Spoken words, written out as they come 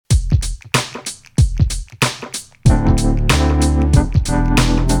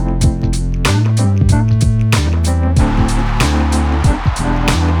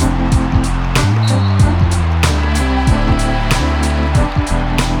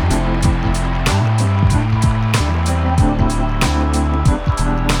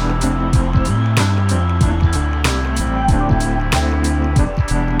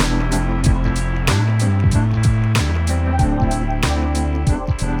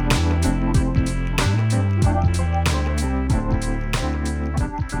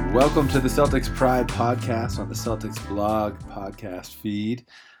Welcome to the Celtics Pride podcast on the Celtics blog podcast feed.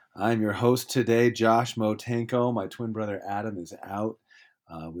 I'm your host today, Josh Motenko. My twin brother Adam is out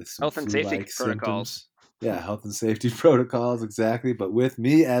with some Health and safety flu-like protocols. symptoms. Yeah, health and safety protocols, exactly. But with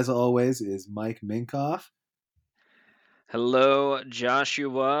me, as always, is Mike Minkoff. Hello,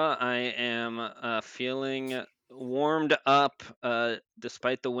 Joshua. I am feeling warmed up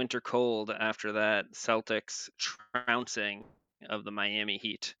despite the winter cold after that Celtics trouncing of the Miami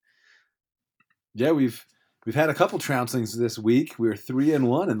Heat. Yeah, we've had a couple trouncings this week. We were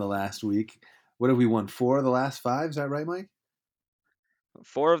 3-1 in the last week. What have we won? 4 of the last 5? Is that right, Mike?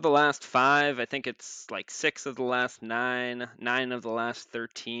 4 of the last 5. I think it's like 6 of the last 9, 9 of the last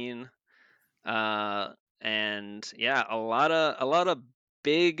 13. And yeah, a lot of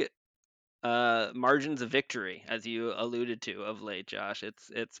big margins of victory, as you alluded to of late, Josh.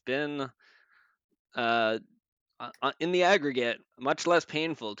 It's been in the aggregate much less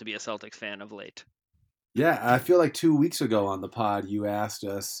painful to be a Celtics fan of late. Yeah, I feel like 2 weeks ago on the pod, you asked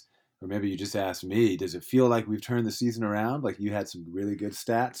us, or maybe you just asked me, does it feel like we've turned the season around? Like you had some really good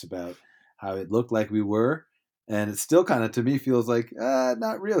stats about how it looked like we were. And it still kind of, to me, feels like,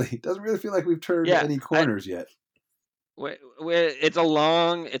 not really. It doesn't really feel like we've turned Yeah, any corners yet. it's a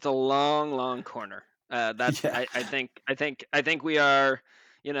long corner. That's Yeah. I think we are.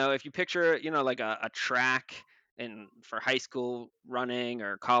 If you picture, like a track in for high school running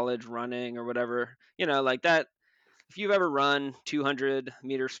or college running or whatever, like that. If you've ever run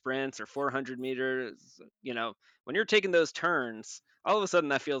 200-meter sprints or 400 meters, when you're taking those turns, all of a sudden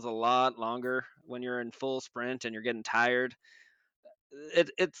that feels a lot longer when you're in full sprint and you're getting tired.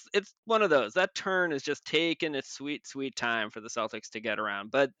 It's one of those. That turn is just taking its sweet time for the Celtics to get around,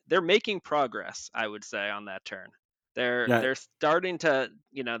 but they're making progress, I would say, on that turn. Yeah. They're starting to,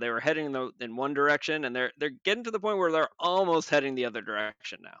 they were heading in one direction, and they're getting to the point where they're almost heading the other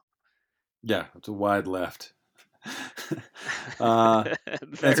direction now. Yeah. It's a wide left. uh, and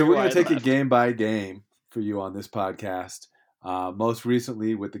so Very we're going to wide take it left. game by game for you on this podcast. Most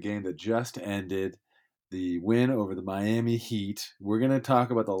recently, with the game that just ended, the win over the Miami Heat. We're going to talk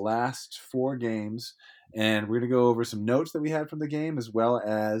about the last 4 games, and we're going to go over some notes that we had from the game, as well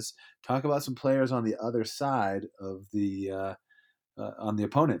as talk about some players on the other side of the on the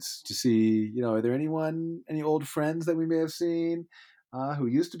opponents to see, are there any old friends that we may have seen who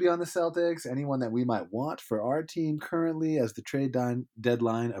used to be on the Celtics, anyone that we might want for our team currently as the trade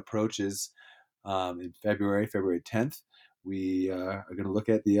deadline approaches in February 10th. We are going to look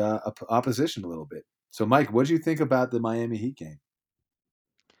at the opposition a little bit. So, Mike, what did you think about the Miami Heat game?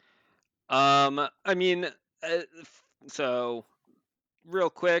 I mean, so real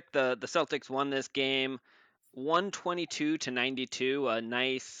quick, the Celtics won this game 122-92, a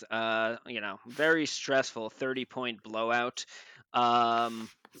nice, very stressful 30-point blowout. Um,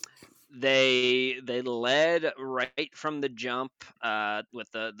 they led right from the jump, with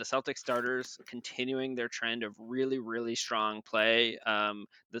the Celtic starters continuing their trend of really strong play.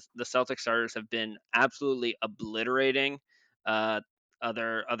 The Celtic starters have been absolutely obliterating uh,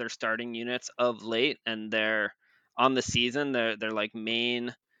 other starting units of late, and they're on the season. They're like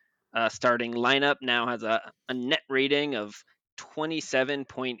main starting lineup now has a net rating of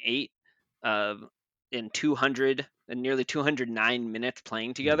 27.8 uh, in 200 and nearly 209 minutes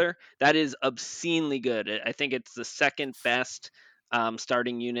playing Mm. together. That is obscenely good. I think it's the second best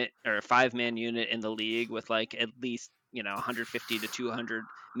starting unit or 5-man unit in the league with like at least 150 to 200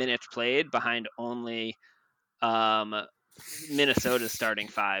 minutes played, behind only um, Minnesota's starting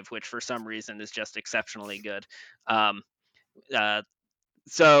 5, which for some reason is just exceptionally good. Um, uh,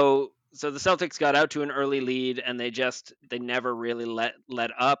 so the Celtics got out to an early lead, and they never really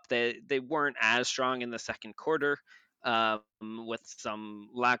let up. They weren't as strong in the second quarter, with some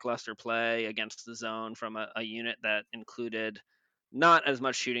lackluster play against the zone from a unit that included not as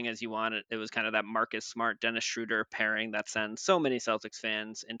much shooting as you wanted. It was kind of that Marcus Smart, Dennis Schroeder pairing that sends so many Celtics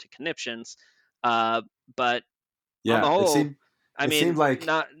fans into conniptions. Uh, but on the Yeah, whole, I it seemed mean, like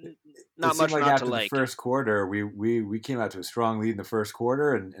not seemed much like not to after the like. first quarter, we came out to a strong lead in the first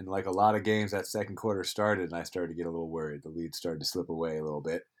quarter, and like a lot of games, that second quarter started, and I started to get a little worried. The lead started to slip away a little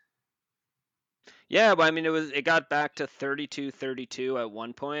bit. Yeah, but I mean, it got back to 32-32 at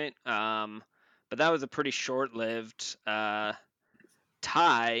one point. But that was a pretty short-lived tie.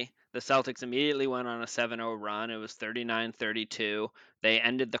 The Celtics immediately went on a 7-0 run. It was 39-32. They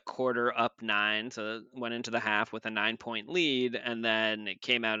ended the quarter up 9, so went into the half with a 9-point lead, and then it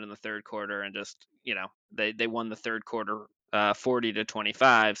came out in the third quarter and just, they won the third quarter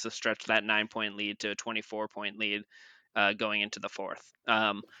 40-25, so stretched that 9-point lead to a 24-point lead going into the fourth.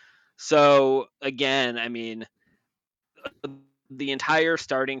 So again, I mean, the entire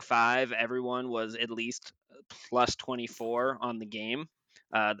starting five, everyone was at least plus 24 on the game.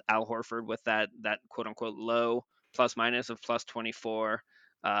 Al Horford with that quote unquote low plus minus of plus 24.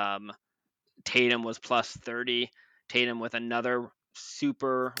 Um, Tatum was plus 30. Tatum with another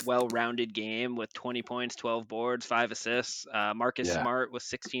super well-rounded game with 20 points, 12 boards, 5 assists. Marcus Yeah. Smart with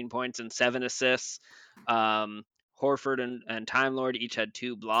 16 points and 7 assists. Um, Horford and Time Lord each had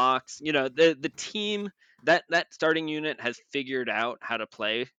 2 blocks. The team, that starting unit has figured out how to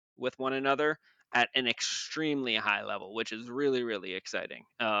play with one another at an extremely high level, which is really, really exciting.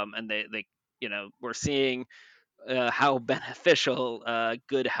 And we're seeing how beneficial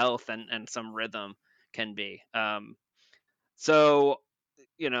good health and some rhythm can be. So,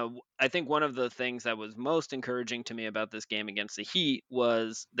 I think one of the things that was most encouraging to me about this game against the Heat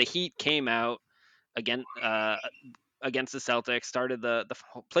was the Heat came out again against the Celtics, started the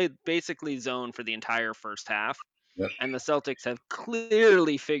played basically zone for the entire first half, Yep. and the Celtics have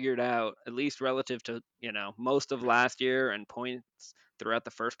clearly figured out, at least relative to most of last year and points throughout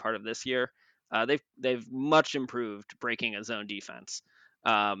the first part of this year, they've much improved breaking a zone defense.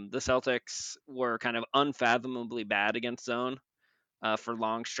 The Celtics were kind of unfathomably bad against zone for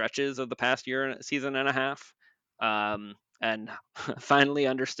long stretches of the past year season and a half. And finally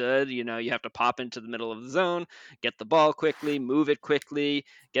understood, you have to pop into the middle of the zone, get the ball quickly, move it quickly,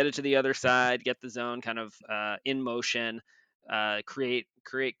 get it to the other side, get the zone kind of in motion, create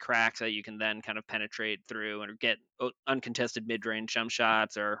cracks that you can then kind of penetrate through and get uncontested mid-range jump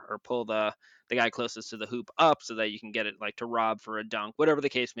shots, or pull the guy closest to the hoop up so that you can get it like to rob for a dunk, whatever the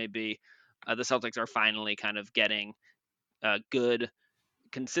case may be. The Celtics are finally kind of getting good,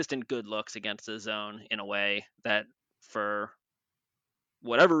 consistent good looks against the zone in a way that, for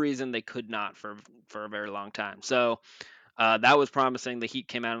whatever reason, they could not for a very long time. So that was promising. The Heat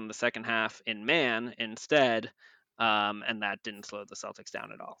came out in the second half in man instead, and that didn't slow the Celtics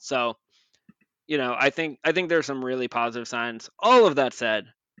down at all. So I think there's some really positive signs. All of that said,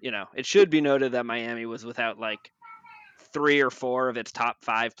 it should be noted that Miami was without like 3 or 4 of its top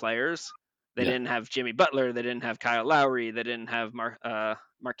 5 players. They Yeah. didn't have Jimmy Butler. They didn't have Kyle Lowry. They didn't have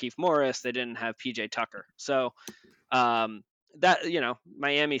Markieff Morris. They didn't have PJ Tucker. So um, that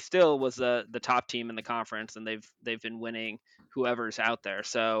Miami still was the top team in the conference, and they've been winning whoever's out there.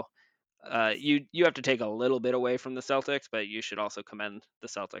 So you have to take a little bit away from the Celtics, but you should also commend the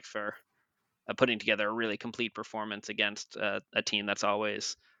Celtics for putting together a really complete performance against a team that's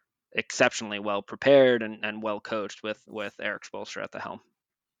always exceptionally well prepared and well coached with Eric Spoelstra at the helm.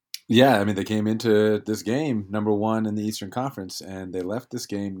 Yeah, I mean, they came into this game number 1 in the Eastern Conference, and they left this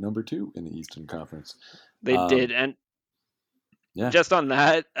game number 2 in the Eastern Conference. They did, Um, and yeah, just on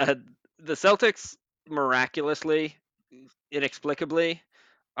that, the Celtics miraculously, inexplicably,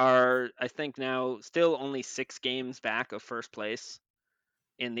 are, I think, now still only 6 games back of first place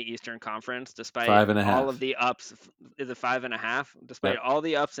in the Eastern Conference, despite five and a all of half. the ups. Is it 5.5? Despite Yep. all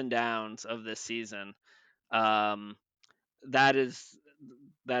the ups and downs of this season, um, that is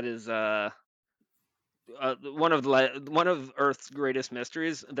that is one of Earth's greatest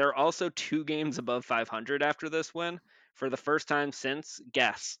mysteries. They're also 2 games above 500 after this win for the first time since,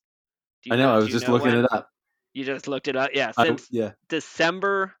 guess. Do you I know. know? I Do was you just know looking when? it up. You just looked it up. Yeah, since Yeah.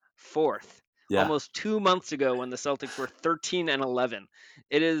 December 4th, Yeah. almost 2 months ago, when the Celtics were 13-11.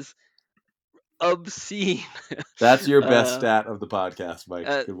 It is obscene. That's your best uh, stat of the podcast, Mike.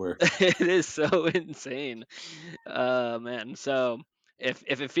 uh, Good work. it is so insane, man. So if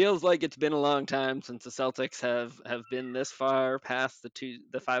it feels like it's been a long time since the Celtics have been this far past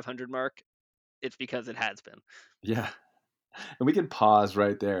the 500 mark, it's because it has been. Yeah. And we can pause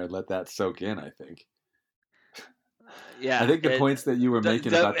right there and let that soak in, I think. I Yeah, think the points that you were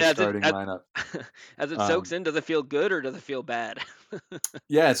making about the as it starting lineup, as it soaks um, in, does it feel good or does it feel bad?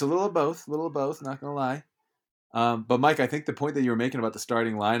 yeah, it's a little of both, not going to lie. But Mike, I think the point that you were making about the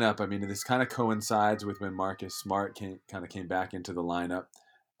starting lineup, I mean, this kind of coincides with when Marcus Smart kind of came back into the lineup.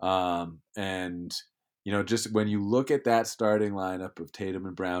 And, just when you look at that starting lineup of Tatum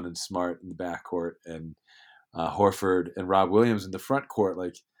and Brown and Smart in the backcourt, and Horford and Rob Williams in the front court,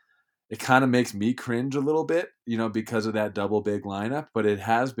 like, it kind of makes me cringe a little bit, because of that double big lineup, but it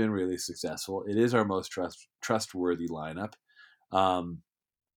has been really successful. It is our most trustworthy lineup. Um,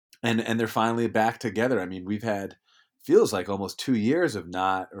 and they're finally back together. I mean, we've had feels like almost 2 years of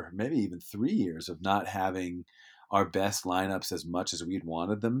not, or maybe even 3 years of not having our best lineups as much as we'd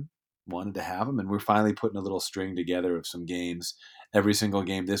wanted to have them, and we're finally putting a little string together of some games. Every single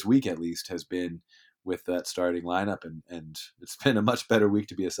game this week, at least, has been with that starting lineup, and it's been a much better week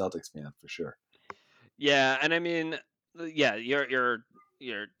to be a Celtics fan for sure. Yeah, and I mean, yeah, you're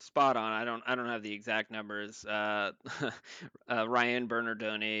you're spot on. I don't have the exact numbers. Ryan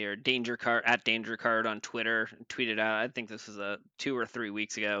Bernardoni or Danger Card at Danger Card on Twitter tweeted out. I think this was 2 or 3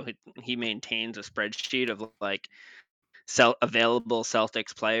 weeks ago. He maintains a spreadsheet of like available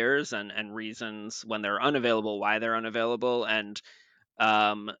Celtics players and reasons when they're unavailable, why they're unavailable, and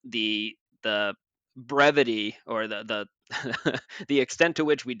the brevity or the extent to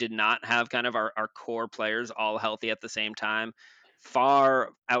which we did not have kind of our core players all healthy at the same time far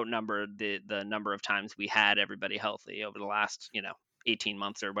outnumbered the number of times we had everybody healthy over the last 18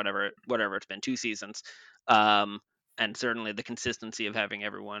 months or whatever it's been, 2 seasons. um and certainly the consistency of having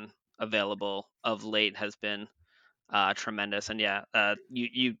everyone available of late has been tremendous. And yeah,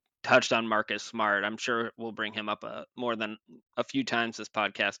 you touched on Marcus Smart. I'm sure we'll bring him up more than a few times this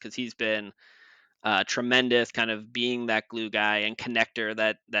podcast because he's been tremendous, kind of being that glue guy and connector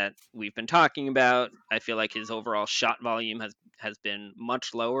that we've been talking about. I feel like his overall shot volume has been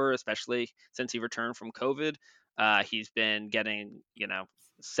much lower, especially since he returned from COVID. He's been getting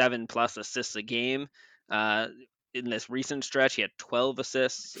 7+ assists a game. Uh, in this recent stretch, he had 12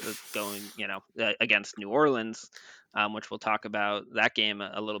 assists going, against New Orleans, which we'll talk about that game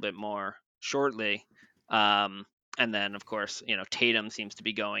a little bit more shortly. Um, and then, of course, Tatum seems to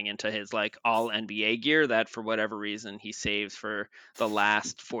be going into his like all NBA gear that for whatever reason he saves for the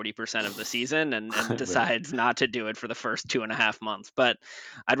last 40% of the season and Right. decides not to do it for the first 2.5 months. But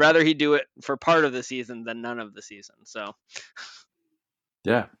I'd rather he do it for part of the season than none of the season. So,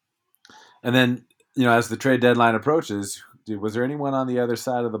 Yeah. And then, as the trade deadline approaches, was there anyone on the other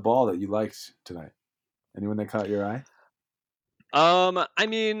side of the ball that you liked tonight? Anyone that caught your eye? I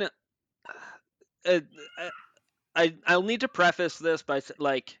mean, uh, I'll need to preface this by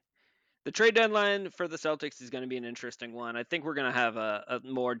like the trade deadline for the Celtics is going to be an interesting one. I think we're going to have a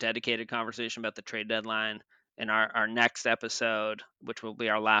more dedicated conversation about the trade deadline in our next episode, which will be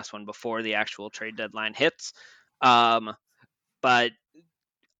our last one before the actual trade deadline hits. Um, but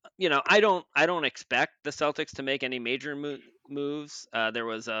I don't expect the Celtics to make any major moves. There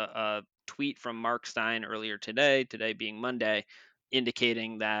was a tweet from Mark Stein earlier today being Monday,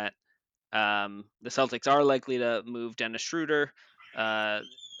 indicating that the Celtics are likely to move Dennis Schroeder, uh,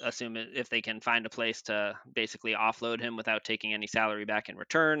 assume if they can find a place to basically offload him without taking any salary back in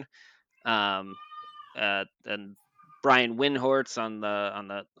return. Um, and Brian Windhorst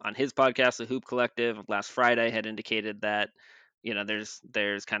on his podcast, the Hoop Collective, last Friday had indicated that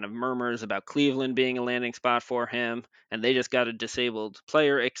there's kind of murmurs about Cleveland being a landing spot for him, and they just got a disabled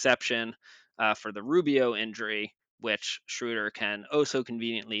player exception for the Rubio injury, which Schroeder can also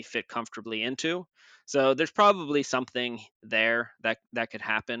conveniently fit comfortably into. So there's probably something there that could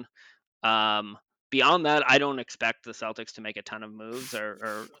happen. Um, Beyond that, I don't expect the Celtics to make a ton of moves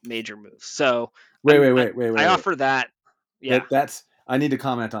or major moves. So Wait, wait, wait, wait, I wait, wait. offer that. Yeah. That's I need to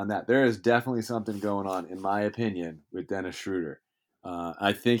comment on that. There is definitely something going on, in my opinion, with Dennis Schroeder.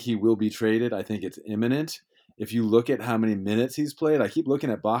 I think he will be traded. I think it's imminent. If you look at how many minutes he's played, I keep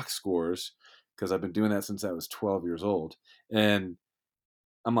looking at box scores because I've been doing that since I was 12 years old, and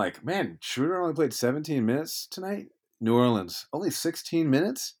I'm like, man, Schroeder only played 17 minutes tonight. New Orleans only 16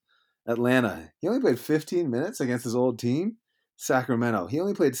 minutes. Atlanta, he only played 15 minutes against his old team. Sacramento, he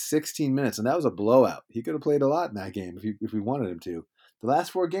only played 16 minutes, and that was a blowout. He could have played a lot in that game if we wanted him to. The last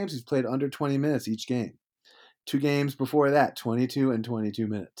 4 games, he's played under 20 minutes each game. 2 games before that, 22 and 22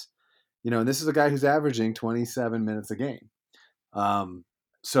 minutes. And this is a guy who's averaging 27 minutes a game. Um,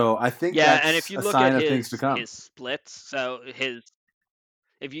 so I think Yeah, and if that's you a look at sign of things to his come. splits, so his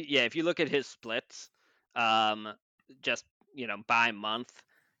if you look at his splits, um, just by month,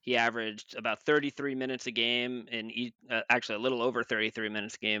 he averaged about 33 minutes a game actually a little over 33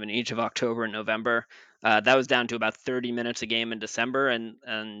 minutes a game in each of October and November. That was down to about 30 minutes a game in December, and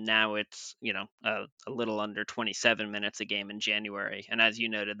now it's a little under 27 minutes a game in January. And as you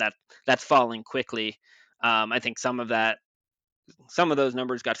noted, that's falling quickly. I think some of those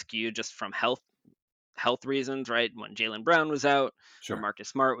numbers got skewed just from health reasons, right? When Jaylen Brown was out or Sure. Marcus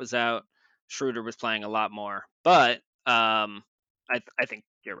Smart was out, Schroeder was playing a lot more. But I think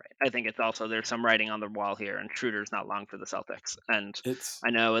you're right. I think it's also there's some writing on the wall here, and Schroeder's not long for the Celtics. And It's I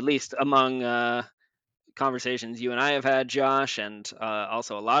know at least among conversations you and I have had, Josh, and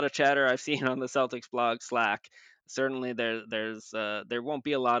also a lot of chatter I've seen on the Celtics blog Slack. Certainly, there won't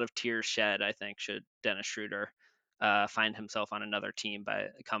be a lot of tears shed. I think should Dennis Schroeder find himself on another team by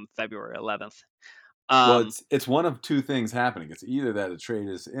come February 11th. Well, Um, it's one of two things happening. It's either that a trade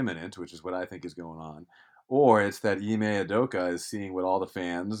is imminent, which is what I think is going on, or it's that Ime Udoka is seeing what all the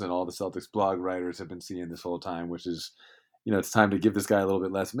fans and all the Celtics blog writers have been seeing this whole time, which is, it's time to give this guy a little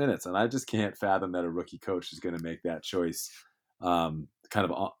bit less minutes. And I just can't fathom that a rookie coach is going to make that choice, because kind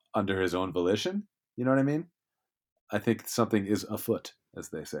of under his own volition. You know what I mean? I think something is afoot, as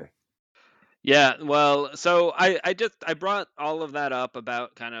they say. Yeah, well, so I brought all of that up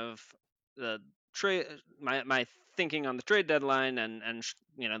about kind of the trade my thinking on the trade deadline and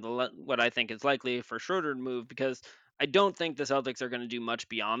what I think is likely for Schroeder to move because I don't think the Celtics are going to do much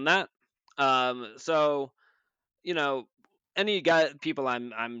beyond that. So you know, any people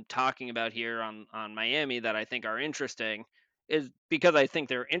I'm talking about here on Miami that I think are interesting is because I think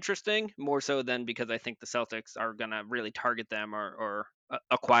they're interesting more so than because I think the Celtics are gonna really target them or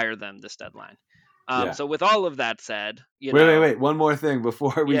acquire them this deadline. Yeah. So with all of that said, Wait. One more thing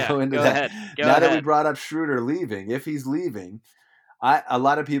before we yeah, go into go that. ahead, go Now that we ahead. brought up Schroeder leaving, if he's leaving, a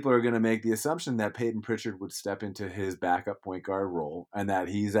lot of people are going to make the assumption that Peyton Pritchard would step into his backup point guard role, and that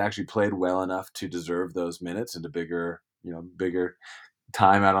he's actually played well enough to deserve those minutes and a bigger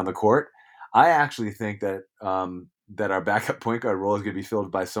time out on the court. I actually think that that our backup point guard role is going to be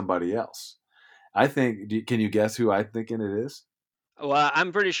filled by somebody else. I think. Can you guess who I'm thinking it is? Well,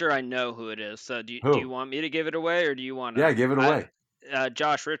 I'm pretty sure I know who it is. So do you Who? want me to give it away or do you want Yeah, to? give it away.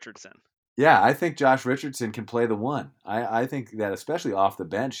 Josh Richardson. Yeah, I think Josh Richardson can play the one. I think that especially off the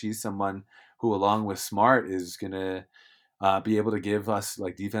bench, he's someone who, along with Smart, is going to be able to give us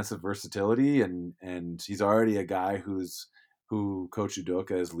like defensive versatility, and he's already a guy who Coach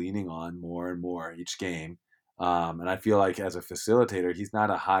Udoka is leaning on more and more each game. And I feel like as a facilitator, he's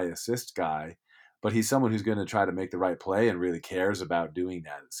not a high assist guy, but he's someone who's going to try to make the right play and really cares about doing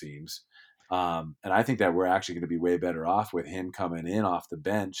that. It seems, and I think that we're actually going to be way better off with him coming in off the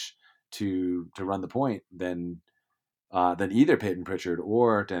bench to run the point than either Peyton Pritchard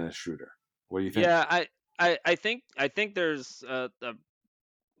or Dennis Schroeder. What do you think? Yeah, I think there's a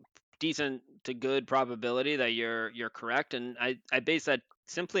decent to good probability that you're correct, and I base that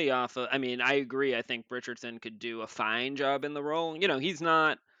simply off of. I mean, I agree. I think Richardson could do a fine job in the role. He's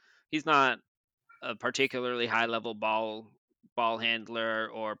not a particularly high level ball handler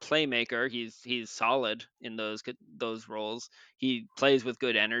or playmaker. He's solid in those roles. He plays with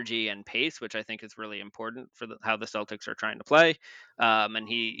good energy and pace, which I think is really important for how the Celtics are trying to play. And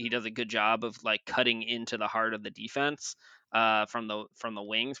he does a good job of like cutting into the heart of the defense from the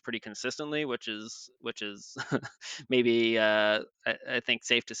wings pretty consistently, which is maybe I think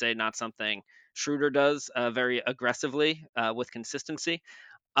safe to say not something Schroeder does very aggressively with consistency.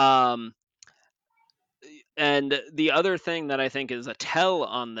 Um, and the other thing that I think is a tell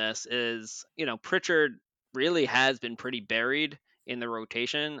on this is, Pritchard really has been pretty buried in the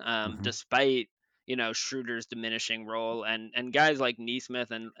rotation, Mm-hmm. despite Schroeder's diminishing role, and guys like Neesmith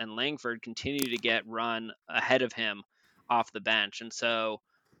and Langford continue to get run ahead of him off the bench, and so,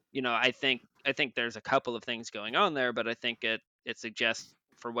 I think there's a couple of things going on there, but I think it suggests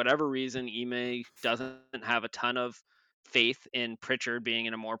for whatever reason Ime doesn't have a ton of faith in Pritchard being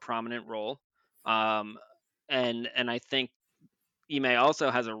in a more prominent role. Um, and I think Ime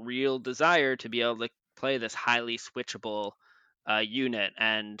also has a real desire to be able to play this highly switchable unit.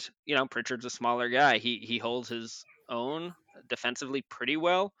 And Pritchard's a smaller guy. He holds his own defensively pretty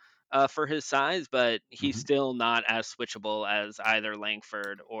well for his size, but he's Mm-hmm. still not as switchable as either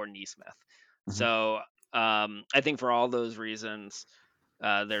Langford or Neesmith. Mm-hmm. So I think for all those reasons,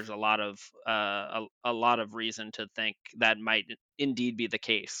 there's a lot of reason to think that might indeed be the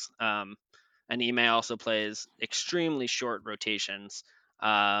case. And Ime also plays extremely short rotations.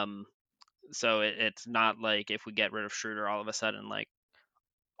 Um, so it's not like if we get rid of Schroeder, all of a sudden, like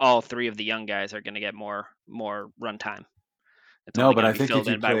all three of the young guys are going to get more run time. It's No, only but going to I be think if filled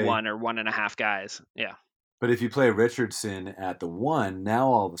you in by play, one or one and a half guys. Yeah, Richardson at the one, now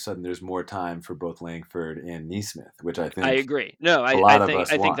all of a sudden there's more time for both Langford and Neesmith, which I I think agree. No, a I lot of think us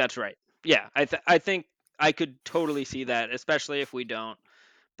I think want. that's right. Yeah, I think I could totally see that, especially if we don't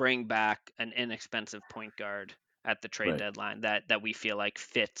bring back an inexpensive point guard at the trade Right. deadline that we feel like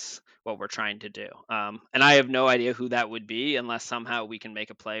fits what we're trying to do. And I have no idea who that would be unless somehow we can make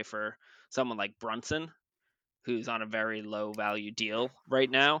a play for someone like Brunson, who's on a very low value deal right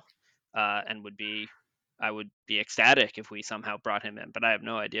now, and I would be ecstatic if we somehow brought him in. But I have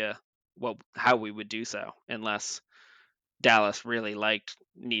no idea how we would do so unless Dallas really liked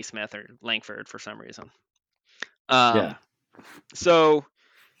Neesmith or Langford for some reason. Yeah. Um, so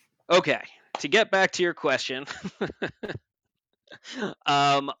okay, to get back to your question,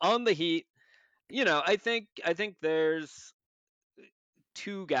 on the Heat, I think there's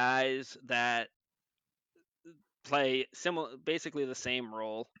two guys that play similar, basically the same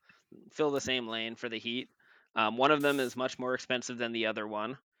role, fill the same lane for the Heat. One of them is much more expensive than the other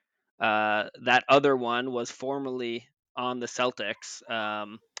one. That other one was formerly on the Celtics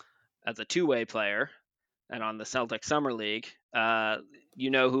as a two-way player. and on the Celtic Summer League. You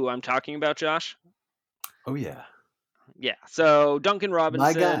know who I'm talking about, Josh? Oh yeah, Yeah. So Duncan my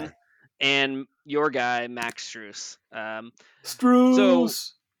Robinson guy, and your guy Max Struess. So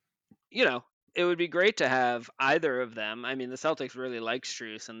Struce. it would be great to have either of them. I mean, the Celtics really like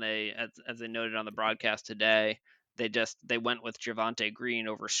Struess, and as they noted on the broadcast today, they went with Javonte Green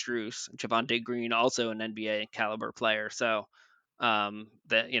over Struess. Javonte Green also an NBA caliber player, so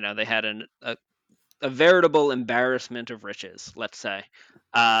that they had a veritable embarrassment of riches, let's say.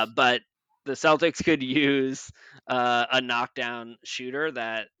 But the Celtics could use a knockdown shooter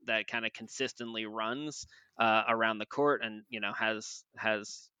that kind of consistently runs around the court and has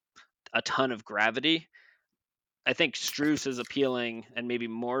a ton of gravity. I think Struess is appealing, and maybe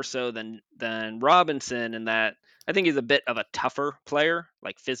more so than Robinson, in that I think he's a bit of a tougher player,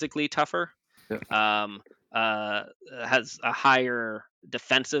 like physically tougher. Yeah, Um, uh, has a higher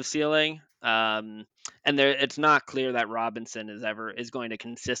defensive ceiling. And it's not clear that Robinson is going to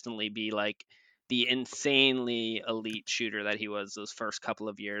consistently be like the insanely elite shooter that he was those first couple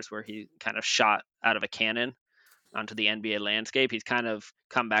of years, where he kind of shot out of a cannon onto the NBA landscape. He's kind of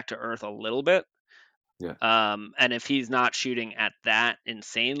come back to earth a little bit. yeah. And if he's not shooting at that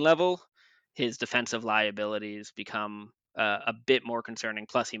insane level, his defensive liabilities become a bit more concerning.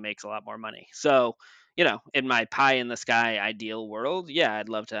 Plus, he makes a lot more money. So, in my pie in the sky ideal world, yeah, I'd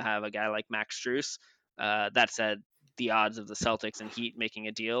love to have a guy like Max Struess. That said, the odds of the Celtics and Heat making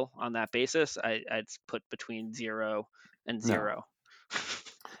a deal on that basis, I'd put between 0 and 0. No.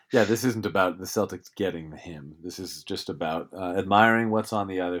 Yeah, this isn't about the Celtics getting him. This is just about admiring what's on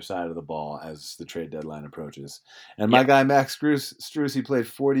the other side of the ball as the trade deadline approaches. And my Yep. guy Max Strus, he played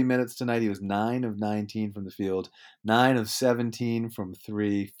 40 minutes tonight. He was 9 of 19 from the field, 9 of 17 from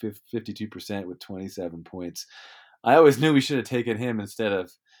three, 52% with 27 points. I always knew we should have taken him instead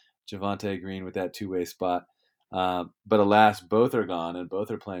of Javonte Green with that two-way spot. But alas, both are gone, and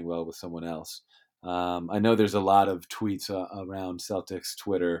both are playing well with someone else. I know there's a lot of tweets around Celtics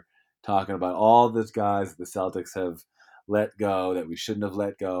Twitter talking about all the guys the Celtics have let go that we shouldn't have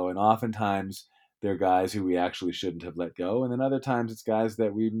let go, and oftentimes they're guys who we actually shouldn't have let go, and then other times it's guys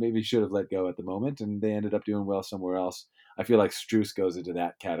that we maybe should have let go at the moment, and they ended up doing well somewhere else. I feel like Struess goes into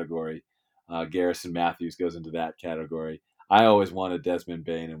that category. Garrison Matthews goes into that category. I always wanted Desmond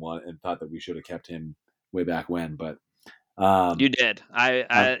Bain and thought that we should have kept him way back when, but You um, did. I'm,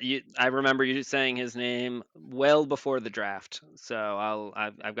 I remember you saying his name well before the draft. So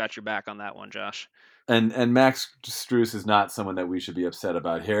I've got your back on that one, Josh. and Max Struess is not someone that we should be upset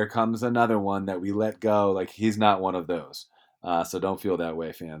about. Here comes another one that we let go. Like he's not one of those. So don't feel that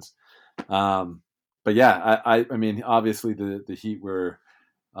way, fans. Um, but yeah, I mean, obviously the Heat were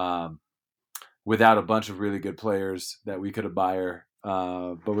um, without a bunch of really good players that we could admire.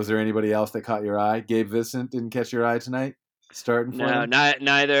 But was there anybody else that caught your eye? Gabe Vincent didn't catch your eye tonight, starting for No, them.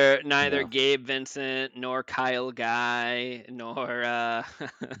 neither No. Gabe Vincent nor Kyle Guy nor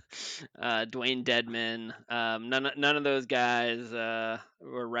Dwayne Dedman. None of those guys were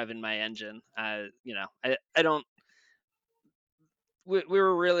revving my engine. I don't. We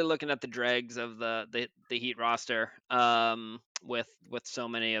were really looking at the dregs of the Heat roster, with so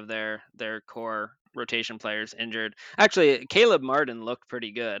many of their core rotation players injured. Actually, Caleb Martin looked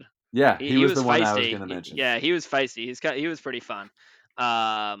pretty good. Yeah, He he he was was the one I was going feisty. to mention. Yeah, he was feisty. He was pretty fun.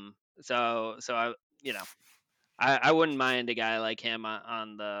 So I wouldn't mind a guy like him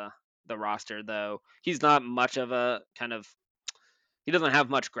on the roster, though. He's not much of a kind of he doesn't have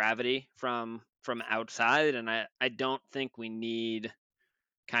much gravity from outside, and I don't think we need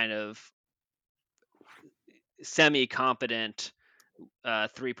kind of semi-competent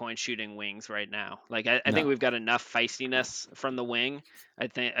 3-point shooting wings right now. Like I think No. we've got enough feistiness from the wing. I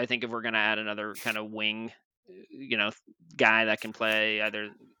think if we're gonna add another kind of wing, you know, guy that can play either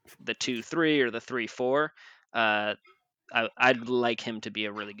the 2-3 or the 3-4, I'd like him to be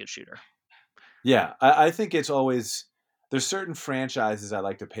a really good shooter. Yeah, I think it's always there's certain franchises I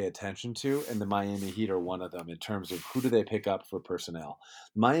like to pay attention to, and the Miami Heat are one of them in terms of who do they pick up for personnel.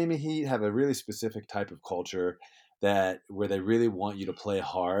 Miami Heat have a really specific type of culture that where they really want you to play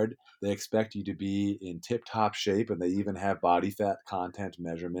hard. They expect you to be in tip-top shape, and they even have body fat content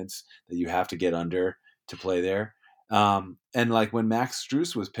measurements that you have to get under to play there. And like when Max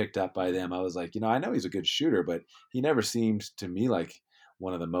Struess was picked up by them, I was like, I know he's a good shooter, but he never seemed to me like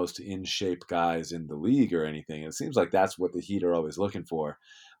one of the most in shape guys in the league or anything. It seems like that's what the Heat are always looking for.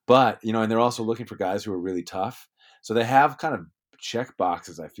 But, and they're also looking for guys who are really tough. So they have kind of check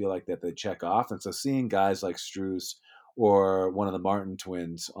boxes, I feel like, that they check off. And so seeing guys like Struess or one of the Martin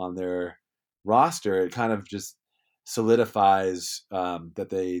twins on their roster, it kind of just solidifies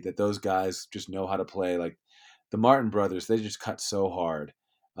that those guys just know how to play. Like the Martin brothers, they just cut so hard.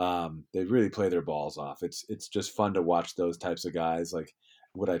 They really play their balls off. It's just fun to watch those types of guys. Like,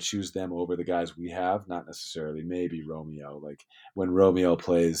 would I choose them over the guys we have? Not necessarily. Maybe Romeo. Like when Romeo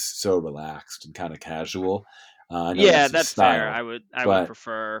plays so relaxed and kind of casual. I know Yeah, that's his that's fair. style, I would but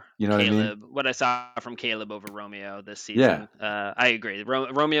prefer you know what I mean? Caleb. What I saw from Caleb over Romeo this Yeah, season. I agree.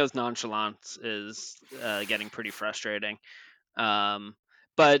 Romeo's nonchalance is getting pretty frustrating. Um,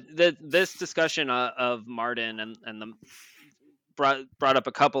 but this discussion of Martin and the brought up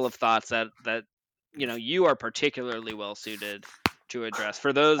a couple of thoughts that you are particularly well suited to address.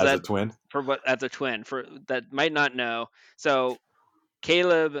 For those as a that twin. for what as a twin for that might not know, so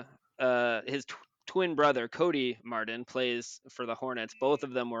Caleb, his twin brother Cody Martin plays for the Hornets. Both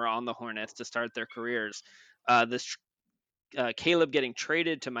of them were on the Hornets to start their careers. This Caleb getting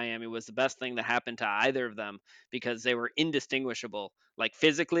traded to Miami was the best thing that happened to either of them because they were indistinguishable, like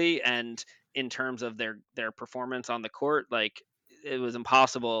physically and in terms of their performance on the court. Like it was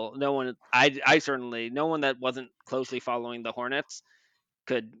impossible. No one, I certainly, no one that wasn't closely following the Hornets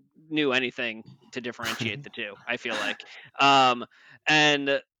could knew anything to differentiate the two. I feel like, um,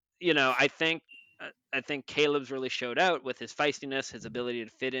 and I think Caleb's really showed out with his feistiness, his ability to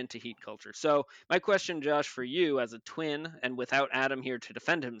fit into Heat culture. So my question, Josh, for you as a twin and without Adam here to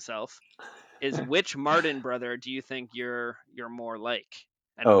defend himself, is which Martin brother do you think you're more like,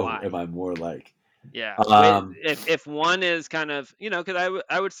 and Oh, why? am I more like? Yeah, Um, if one is kind of because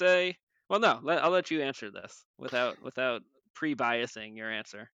I would say, well, no, I'll let you answer this without pre-biasing your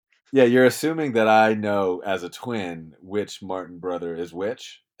answer. Yeah, you're assuming that I know as a twin which Martin brother is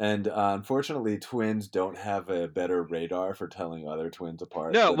which. And unfortunately, twins don't have a better radar for telling other twins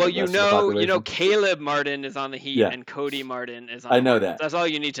apart No, than well, the rest of the population. Caleb Martin is on the Heat Yeah, and Cody Martin is on I the know Hornets. that. That's all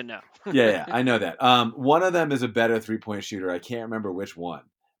you need to know. Yeah, I know that. One of them is a better 3-point shooter. I can't remember which one,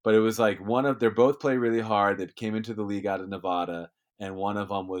 but it was like one of. They're both play really hard. They came into the league out of Nevada, and one of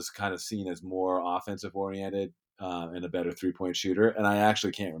them was kind of seen as more offensive oriented and a better 3-point shooter. And I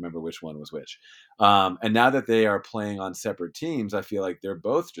actually can't remember which one was which. And now that they are playing on separate teams, I feel like they're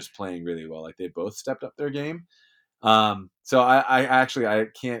both just playing really well. Like they both stepped up their game. So I actually I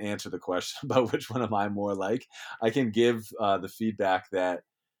can't answer the question about which one am I more like. I can give the feedback that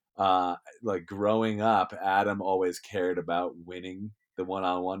like growing up, Adam always cared about winning the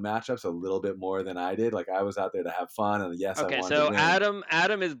one-on-one matchups a little bit more than I did. Like I was out there to have fun, and yes, I Okay, wanted to so win.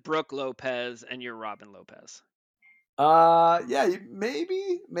 Adam is Brooke Lopez and you're Robin Lopez. Yeah,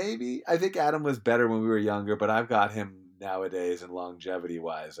 maybe. I think Adam was better when we were younger, but I've got him nowadays and longevity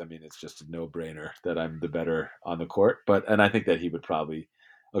wise. I mean, it's just a no-brainer that I'm the better on the court. And I think that he would probably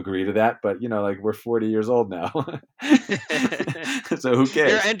agree to that. But like we're 40 years old now, so who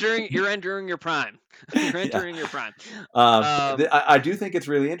cares? You're entering your prime. You're Yeah. entering your prime. But Um, I do think it's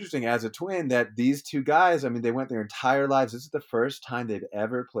really interesting as a twin that these two guys. I mean, they went their entire lives. This is the first time they've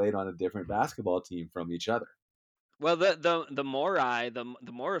ever played on a different basketball team from each other. well, the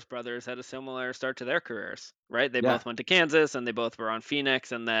Morris brothers had a similar start to their careers, right? They Yeah, both went to Kansas and they both were on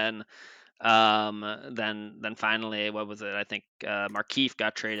Phoenix, and then finally, what was it? I think Markeith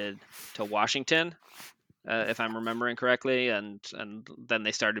got traded to Washington, if I'm remembering correctly, and then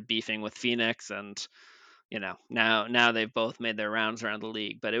they started beefing with Phoenix, and now they've both made their rounds around the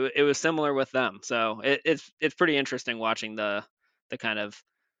league. But it was similar with them, so it's pretty interesting watching the kind of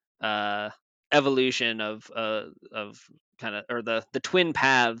uh, evolution of kind of or the twin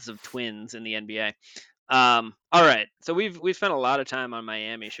paths of twins in the NBA. All right, so we've spent a lot of time on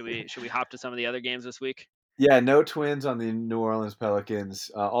Miami. Should we hop to some of the other games this week? yeah. No twins on the New Orleans Pelicans.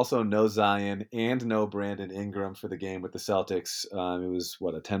 Also, no Zion and no Brandon Ingram for the game with the Celtics. It was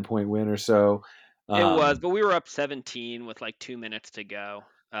what, a 10-point win or so. It was, Um, but we were up 17 with like 2 minutes to go.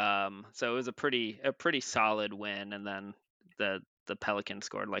 So it was a pretty solid win, and then the Pelicans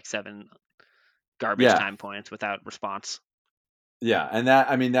scored like seven garbage yeah, time points without response. yeah, and that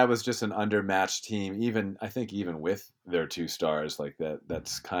I mean that was just an undermatched team. Even I think even with their two stars like that,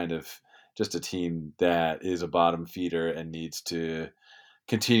 that's kind of just a team that is a bottom feeder and needs to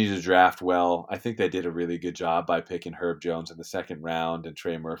continue to draft well. I think they did a really good job by picking Herb Jones in the second round and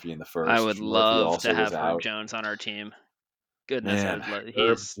Trey Murphy in the I first. would Murphy love to also was have Herb out. Jones on our team. Goodness, I Man, would love.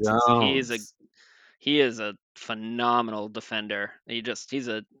 Herb Jones. He is a phenomenal defender. He's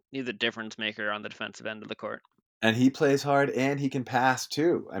a difference maker on the defensive end of the court. And he plays hard and he can pass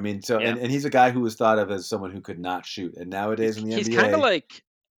too. I mean, so Yeah, and he's a guy who was thought of as someone who could not shoot. And he's nowadays in the he's kind of NBA, like.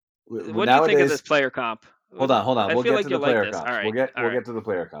 What do you think of this nowadays, player comp? hold on. I We'll feel get like to the you'll like player this. All comps. right, all We'll right. get to the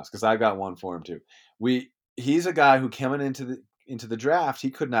player comps because I've got one for him too. He's a guy who coming into the draft,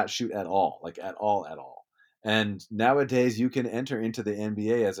 he could not shoot at all, like at all. And nowadays, you can enter into the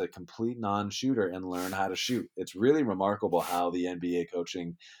NBA as a complete non-shooter and learn how to shoot. It's really remarkable how the NBA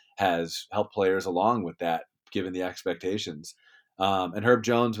coaching has helped players along with that, given the expectations. And Herb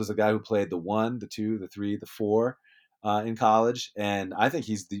Jones was a guy who played the 1, the 2, the 3, the 4 in college, and I think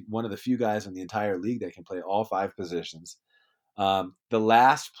he's one of the few guys in the entire league that can play all 5 positions. The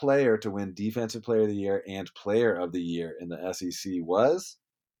last player to win Defensive Player of the Year and Player of the Year in the SEC was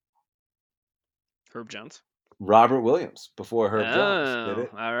Herb Jones. Robert Williams before Herb Jones did Oh,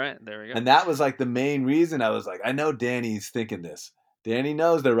 it. all right. There we go. And that was like the main reason I was like, I know Danny's thinking this. Danny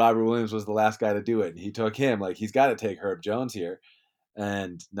knows that Robert Williams was the last guy to do it. And he took him. Like, he's got to take Herb Jones here.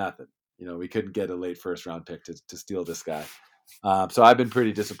 And nothing. We couldn't get a late first round pick to steal this guy. So I've been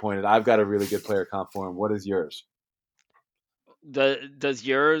pretty disappointed. I've got a really good player comp for him. What is yours?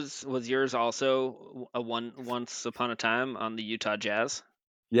 Was yours also a once upon a time on the Utah Jazz?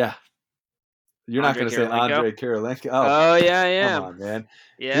 Yeah. You're not Andre going to say Kirilenko? Andre Karolinko. Oh my Oh yeah, God. I Come am. on, man.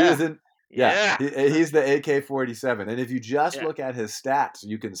 He Yeah. was in, yeah, Yeah. he's the AK-47. And if you just Yeah. look at his stats,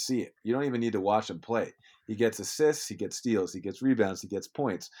 you can see it. You don't even need to watch him play. He gets assists, he gets steals, he gets rebounds, he gets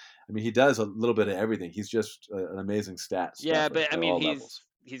points. I mean, he does a little bit of everything. He's just an amazing stat Yeah, stuffer but I at mean all levels.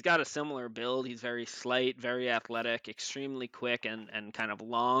 he's got a similar build. He's very slight, very athletic, extremely quick and kind of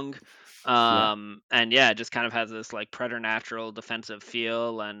long. Yeah. And yeah, just kind of has this like preternatural defensive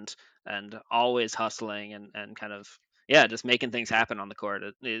feel and always hustling and kind of yeah, just making things happen on the court.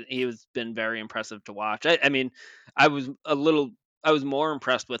 He was been very impressive to watch. I mean, I was a little I was more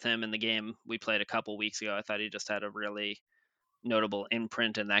impressed with him in the game we played a couple weeks ago. I thought he just had a really notable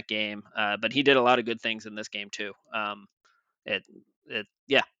imprint in that game. But he did a lot of good things in this game too. It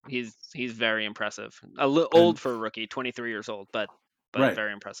yeah, he's very impressive. A little And old for a rookie, 23 years old, but right.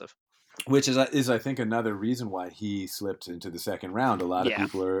 very impressive. Which is I think another reason why he slipped into the second round. A lot of Yeah.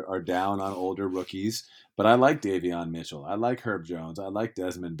 people are down on older rookies, but I like Davion Mitchell. I like Herb Jones. I like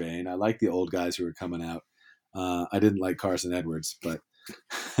Desmond Bain. I like the old guys who are coming out. I didn't like Carson Edwards, but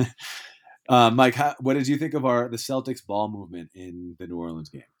Mike, what did you think of the Celtics ball movement in the New Orleans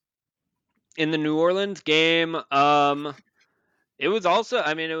game? In the New Orleans game, it was also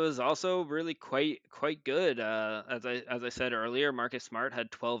I mean it was also really quite good. As I said earlier, Marcus Smart had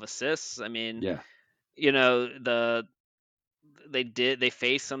 12 assists. I mean, Yeah, they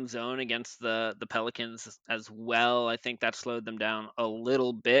faced some zone against the Pelicans as well. I think that slowed them down a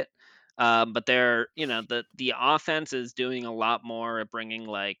little bit. But they're the offense is doing a lot more at bringing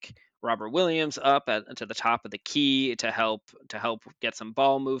like Robert Williams up to the top of the key to help get some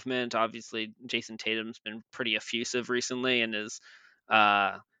ball movement. Obviously, Jason Tatum's been pretty effusive recently and is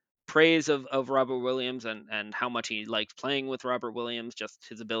uh, praise of Robert Williams and how much he liked playing with Robert Williams, just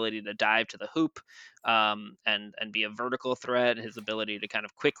his ability to dive to the hoop and be a vertical threat, his ability to kind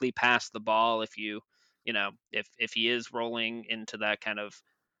of quickly pass the ball if he is rolling into that kind of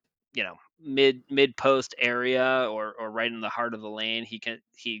mid post area or right in the heart of the lane,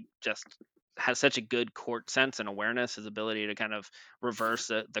 he just has such a good court sense and awareness. His ability to kind of reverse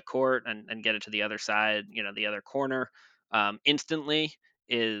the court and get it to the other side, the other corner, instantly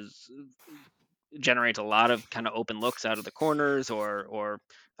is generates a lot of kind of open looks out of the corners or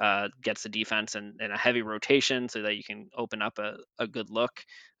gets the defense in a heavy rotation so that you can open up a good look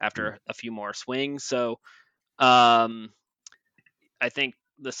yeah, after a few more swings. So um, I think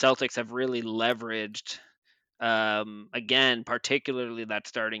the Celtics have really leveraged again, particularly that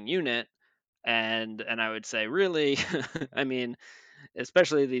starting unit. And I would say really, I mean,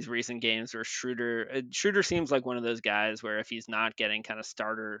 especially these recent games where Schroeder seems like one of those guys where if he's not getting kind of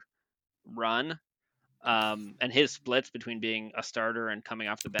starter run, and his splits between being a starter and coming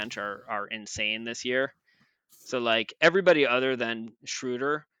off the bench are insane this year. So like everybody other than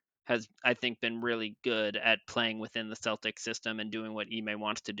Schroeder has, I think, been really good at playing within the Celtic system and doing what Ime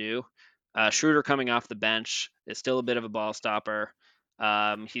wants to do. Schroeder coming off the bench is still a bit of a ball stopper.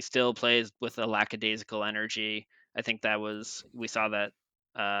 He still plays with a lackadaisical energy. I think we saw that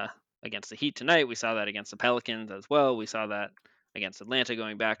uh, against the Heat tonight. We saw that against the Pelicans as well. We saw that against Atlanta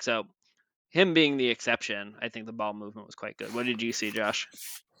going back. So him being the exception, I think the ball movement was quite good. What did you see, Josh?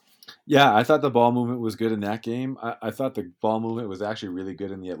 yeah. I thought the ball movement was good in that game. I thought the ball movement was actually really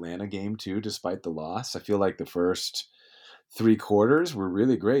good in the Atlanta game too, despite the loss. I feel like the first 3 quarters were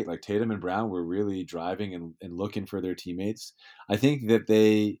really great. Like Tatum and Brown were really driving and looking for their teammates. I think that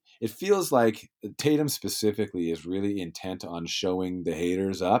it feels like Tatum specifically is really intent on showing the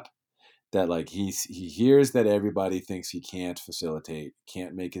haters up that like he hears that everybody thinks he can't facilitate,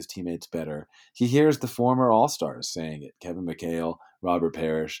 can't make his teammates better. He hears the former All-Stars saying it. Kevin McHale, Robert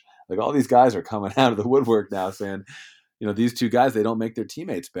Parrish, like all these guys are coming out of the woodwork now saying, these two guys, they don't make their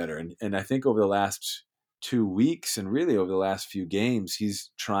teammates better. And I think over the last 2 weeks and really over the last few games,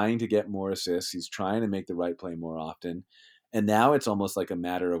 he's trying to get more assists. He's trying to make the right play more often. And now it's almost like a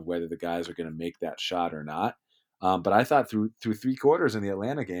matter of whether the guys are going to make that shot or not. But I thought through 3 quarters in the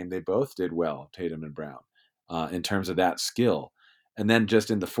Atlanta game, they both did well, Tatum and Brown, in terms of that skill. And then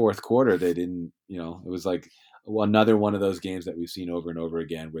just in the fourth quarter, they didn't, it was like another one of those games that we've seen over and over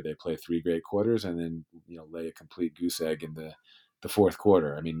again where they play 3 great quarters and then, lay a complete goose egg in the fourth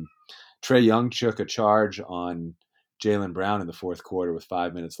quarter. I mean, Trae Young took a charge on Jaylen Brown in the fourth quarter with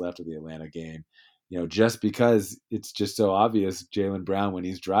 5 minutes left of the Atlanta game. Just because it's just so obvious, Jaylen Brown, when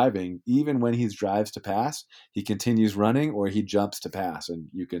he's driving, even when he drives to pass, he continues running or he jumps to pass, and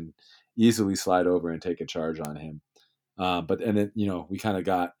you can easily slide over and take a charge on him. But and then we kind of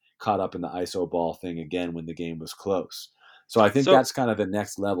got caught up in the ISO ball thing again when the game was close. So I think So that's kind of the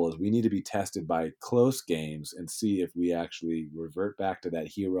next level is we need to be tested by close games and see if we actually revert back to that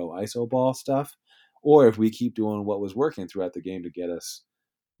hero ISO ball stuff, or if we keep doing what was working throughout the game to get us,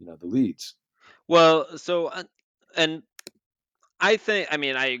 the leads. well, so and I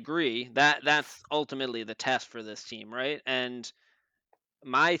mean, I agree that that's ultimately the test for this team, right? And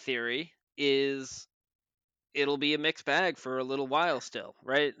my theory is it'll be a mixed bag for a little while still,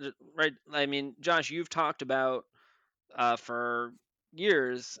 right? Right. I mean, Josh, you've talked about for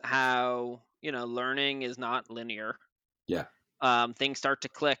years how learning is not linear. Yeah, Things start to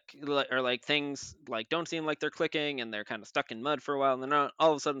click, or like things like don't seem like they're clicking, and they're kind of stuck in mud for a while, and then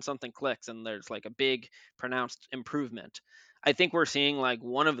all of a sudden something clicks, and there's like a big pronounced improvement. I think we're seeing like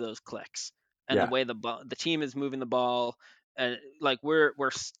one of those clicks, and the yeah, way the team is moving the ball, like we're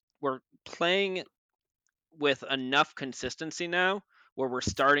playing with enough consistency now where we're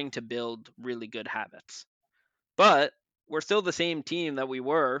starting to build really good habits. But we're still the same team that we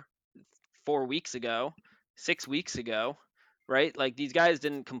were 4 weeks ago, 6 weeks ago, right? Like these guys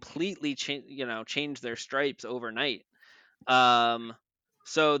didn't completely change their stripes overnight. Um,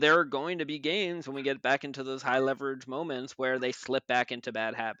 so there are going to be games when we get back into those high leverage moments where they slip back into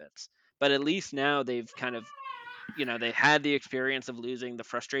bad habits. But at least now they've kind of they had the experience of losing, the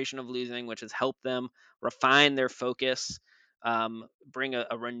frustration of losing, which has helped them refine their focus, bring a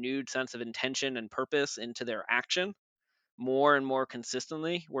renewed sense of intention and purpose into their action more and more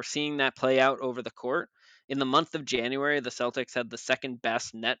consistently. We're seeing that play out over the court. In the month of January, the Celtics had the second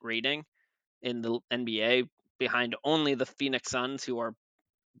best net rating in the NBA, behind only the Phoenix Suns, who are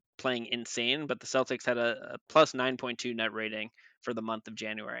playing insane, but the Celtics had a plus 9.2 net rating for the month of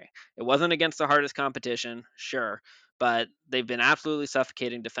January. It wasn't against the hardest competition, sure, but they've been absolutely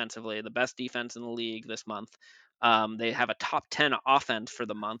suffocating defensively, the best defense in the league this month. They have a top 10 offense for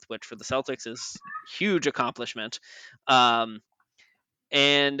the month, which for the Celtics is huge accomplishment. Um,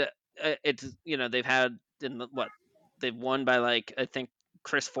 and it's they've had in the, what they've won by, like, I think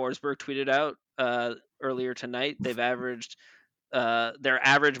Chris Forsberg tweeted out earlier tonight, they've averaged their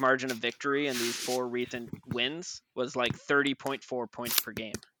average margin of victory in these four recent wins was like 30.4 points per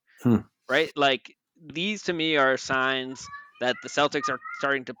game, hmm. right? Like these to me are signs that the Celtics are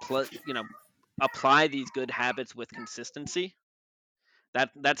starting to apply these good habits with consistency.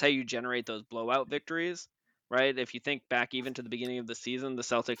 That's how you generate those blowout victories, right? If you think back even to the beginning of the season, the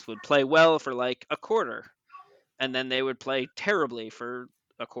Celtics would play well for like a quarter, and then they would play terribly for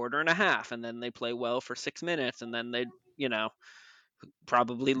a quarter and a half, and then they play well for 6 minutes, and then they'd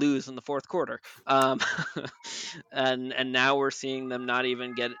probably lose in the fourth quarter. Um, and now we're seeing them not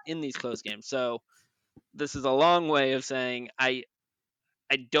even get in these close games. So this is a long way of saying I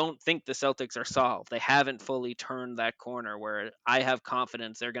don't think the Celtics are solved. They haven't fully turned that corner where I have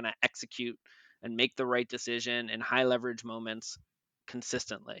confidence they're going to execute and make the right decision in high leverage moments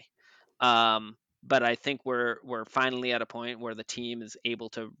consistently. But I think we're finally at a point where the team is able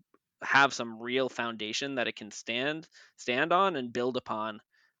to have some real foundation that it can stand on and build upon,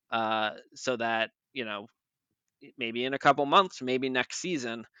 so that maybe in a couple months, maybe next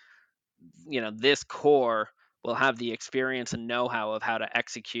season, this core will have the experience and know-how of how to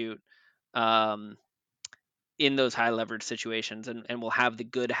execute um, in those high leverage situations, and will have the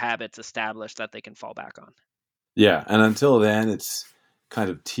good habits established that they can fall back on. Yeah, and until then, it's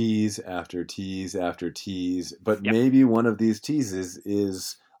kind of tease after tease after tease. But Yep. maybe one of these teases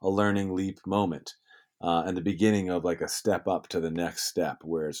is a learning leap moment, and the beginning of like a step up to the next step,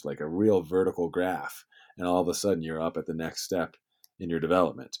 where it's like a real vertical graph, and all of a sudden you're up at the next step in your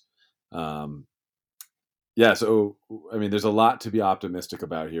development. Um, yeah, so I mean, there's a lot to be optimistic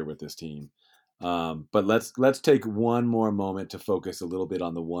about here with this team. But let's take one more moment to focus a little bit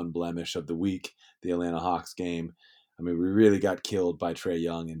on the one blemish of the week, the Atlanta Hawks game. I mean, we really got killed by Trae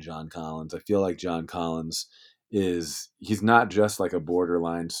Young and John Collins. I feel like John Collins he's not just like a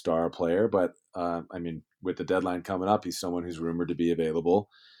borderline star player, but I mean, with the deadline coming up, he's someone who's rumored to be available.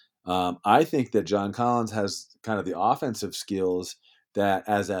 I think that John Collins has kind of the offensive skills that,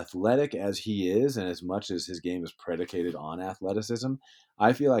 as athletic as he is, and as much as his game is predicated on athleticism,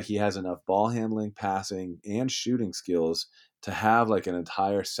 I feel like he has enough ball handling, passing, and shooting skills to have like an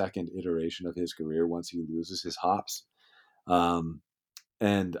entire second iteration of his career once he loses his hops. Um,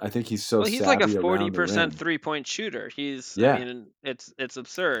 and I think he's so Well, he's like a savvy around the 40% rim. three-point shooter. I Yeah, mean, it's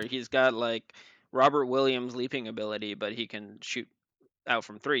absurd. He's got like Robert Williams leaping ability, but he can shoot out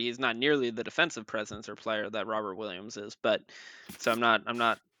from three. He's not nearly the defensive presence or player that Robert Williams is, but so I'm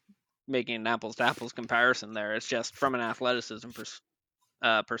not making an apples to apples comparison there. It's just from an athleticism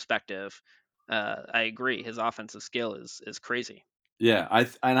perspective. I agree. His offensive skill is crazy. yeah.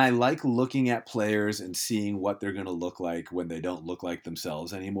 I like looking at players and seeing what they're going to look like when they don't look like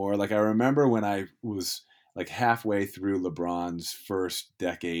themselves anymore. Like I remember when I was like halfway through LeBron's first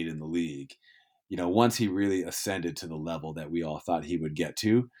decade in the league, once he really ascended to the level that we all thought he would get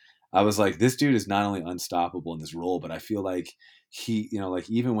to, I was like, this dude is not only unstoppable in this role, but I feel like like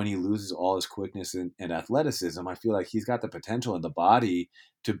even when he loses all his quickness and athleticism, I feel like he's got the potential in the body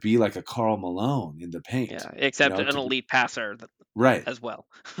to be like a Carl Malone in the paint, Yeah, except an to be elite passer right. as well.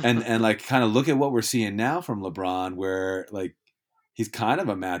 And like kind of look at what we're seeing now from LeBron, where like he's kind of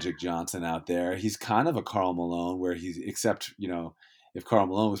a Magic Johnson out there. He's kind of a Carl Malone, where he's except if Carl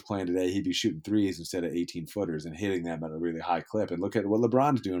Malone was playing today, he'd be shooting threes instead of 18-footers and hitting them at a really high clip. And look at what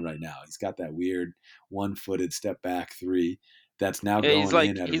LeBron's doing right now. He's got that weird one-footed step back three that's now Yeah, going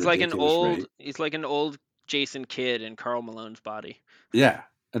in at a he's like an ridiculous old rate. he's like an old Jason Kidd in Carl Malone's body. Yeah.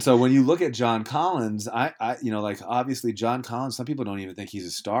 And so when you look at John Collins, like obviously John Collins, some people don't even think he's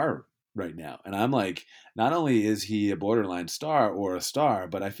a star right now. And I'm like, not only is he a borderline star or a star,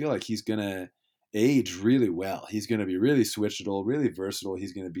 but I feel like he's going to age really well. He's going to be really switchable, really versatile.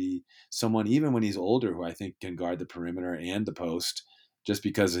 He's going to be someone, even when he's older, who I think can guard the perimeter and the post just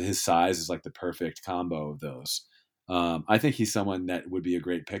because of his size is like the perfect combo of those. I think he's someone that would be a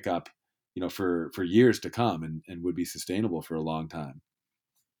great pickup, for years to come and would be sustainable for a long time.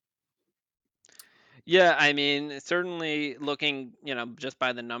 Yeah, I mean, certainly looking, just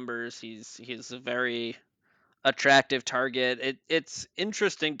by the numbers, he's a very attractive target. It's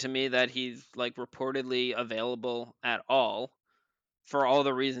interesting to me that he's like reportedly available at all for all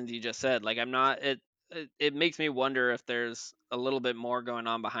the reasons you just said. Like I'm not it makes me wonder if there's a little bit more going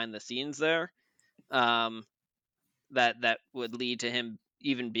on behind the scenes there. Um that would lead to him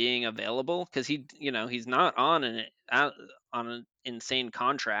even being available because he's not on an insane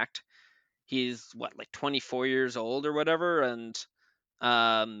contract. He's what, like 24 years old or whatever, and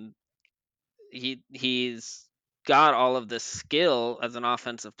um he's got all of this skill as an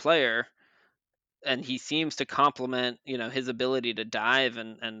offensive player, and he seems to complement his ability to dive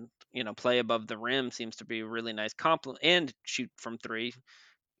and play above the rim seems to be a really nice compliment, and shoot from three.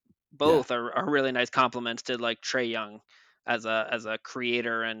 Yeah. Both are really nice compliments to like Trey Young as a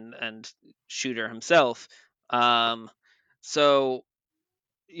creator and shooter himself. Um, so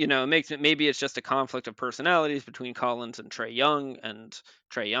it makes it, maybe it's just a conflict of personalities between Collins and Trey Young, and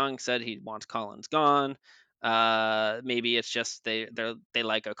Trey Young said he wants Collins gone. Maybe it's just they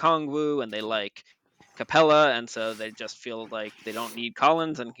like Okongwu and they like Capella, and so they just feel like they don't need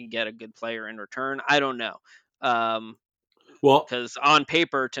Collins and can get a good player in return. I don't know. Um, Well, because on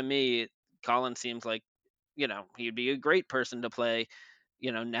paper, to me, Collins seems like he'd be a great person to play,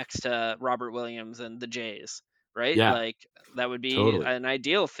 next to Robert Williams and the Jays, right? yeah, Like that would be totally. an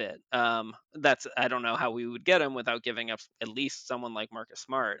ideal fit. That's I don't know how we would get him without giving up at least someone like Marcus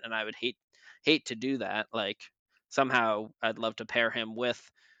Smart, and I would hate to do that. Like somehow I'd love to pair him with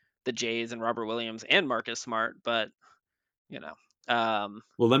the Jays and Robert Williams and Marcus Smart, but you know, um,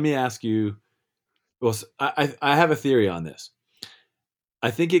 Well, let me ask you. Well, I have a theory on this.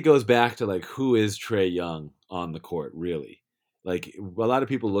 I think it goes back to like who is Trey Young on the court really? Like a lot of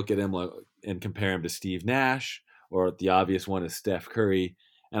people look at him like and compare him to Steve Nash, or the obvious one is Steph Curry,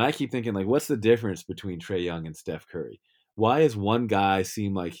 and I keep thinking like, what's the difference between Trey Young and Steph Curry? Why does one guy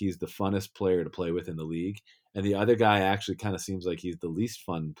seem like he's the funnest player to play with in the league, and the other guy actually kind of seems like he's the least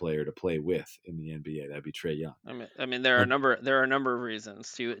fun player to play with in the NBA? That'd be Trey Young. I mean, there are a And number of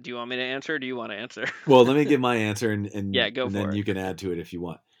reasons. Do you want me to answer? Or do you want to answer? well, let me give my answer, and and, Yeah, go and then for it. you can add to it if you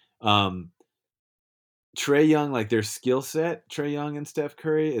want. Um, Trey Young, like their skill set, Trey Young and Steph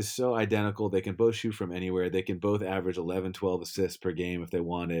Curry is so identical. They can both shoot from anywhere. They can both average 11, 12 assists per game if they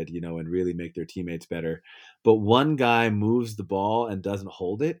wanted, and really make their teammates better. But one guy moves the ball and doesn't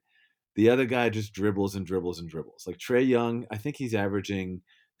hold it. The other guy just dribbles and dribbles and dribbles. Like Trey Young, I think he's averaging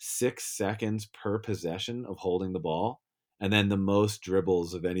 6 seconds per possession of holding the ball. and then the most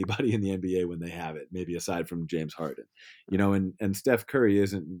dribbles of anybody in the NBA when they have it, maybe aside from James Harden. And Steph Curry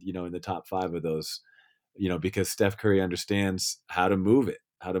isn't, in the top 5 of those, because Steph Curry understands how to move it,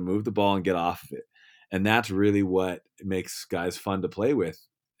 how to move the ball and get off of it. And that's really what makes guys fun to play with,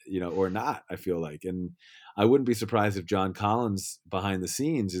 or not, I feel like. And I wouldn't be surprised if John Collins behind the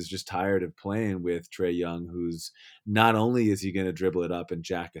scenes is just tired of playing with Trae Young, who's not only is he going to dribble it up and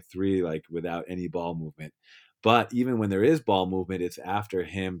jack a three like without any ball movement, but even when there is ball movement, it's after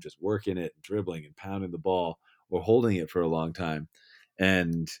him just working it, dribbling and pounding the ball or holding it for a long time.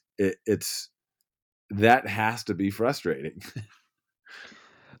 And it's that has to be frustrating.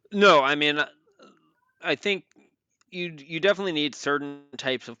 No, I mean, I think you definitely need certain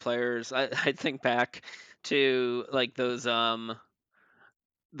types of players. I think back to like those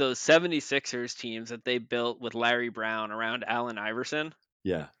 76ers teams that they built with Larry Brown around Allen Iverson,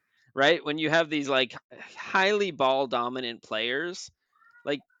 Yeah. right? When you have these like highly ball dominant players,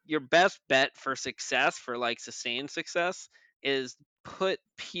 like your best bet for success, for like sustained success, is put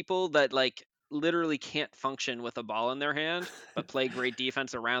people that like literally can't function with a ball in their hand but play great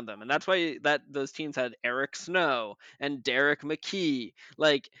defense around them. And that's why that those teams had Eric Snow and Derek McKee.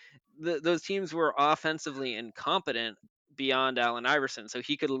 Like those teams were offensively incompetent beyond Allen Iverson, so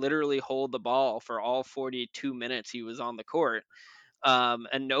he could literally hold the ball for all 42 minutes he was on the court,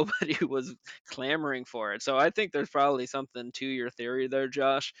 and nobody was clamoring for it. So I think there's probably something to your theory there,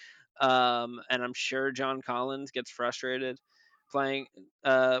 Josh. And I'm sure John Collins gets frustrated playing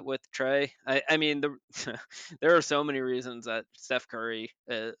with Trey. I mean, there are so many reasons that Steph Curry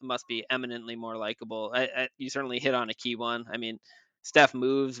must be eminently more likable. You certainly hit on a key one. I mean, Steph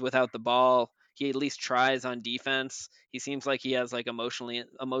moves without the ball. He at least tries on defense. He seems like he has like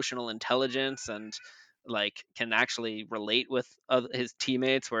emotional intelligence and like can actually relate with his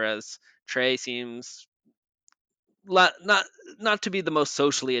teammates, whereas Trey seems not not to be the most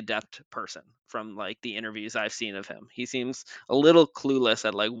socially adept person from like the interviews I've seen of him. He seems a little clueless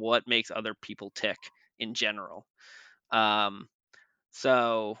at like what makes other people tick in general. Um,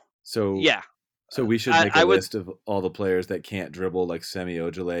 so So yeah, so we should I, make a I would. list of all the players that can't dribble like Semi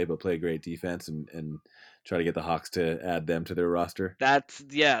Ojale but play great defense and try to get the Hawks to add them to their roster. That's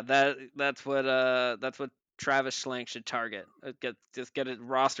yeah. That's what Travis Schlenk should target. Just get a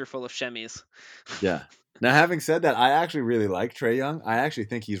roster full of shemmies. Yeah. Now, having said that, I actually really like Trey Young. I actually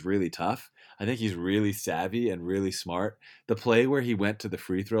think he's really tough. I think he's really savvy and really smart. The play where he went to the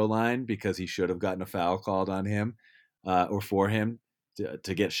free throw line because he should have gotten a foul called on him or for him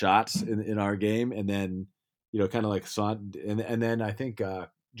to get shots in our game, and then kind of like and then I think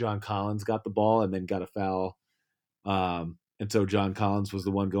John Collins got the ball and then got a foul, and so John Collins was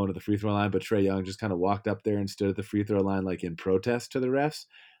the one going to the free throw line, but Trey Young just kind of walked up there and stood at the free throw line like in protest to the refs.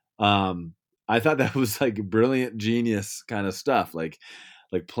 Um, I thought that was like brilliant genius kind of stuff, like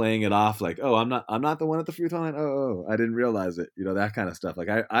playing it off like, oh, I'm not the one at the free throw line. I didn't realize it. That kind of stuff. Like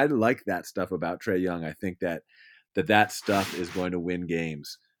I like that stuff about Trey Young. I think that stuff is going to win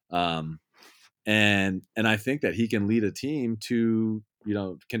games. Um, and I think that he can lead a team to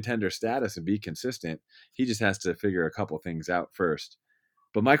contender status and be consistent. He just has to figure a couple things out first.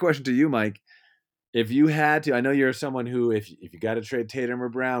 But my question to you, Mike, if you had to, I know you're someone who, if you got to trade Tatum or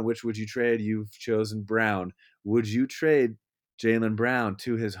Brown, which would you trade? You've chosen Brown. Would you trade Jaylen Brown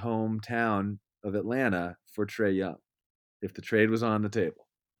to his hometown of Atlanta for Trey Young if the trade was on the table?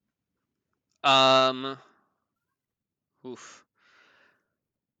 Um, oof.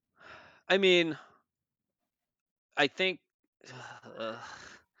 I mean, I think uh,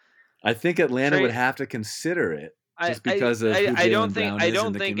 I think Atlanta would Trey. have to consider it just because of who I don't Jaylen think Brown is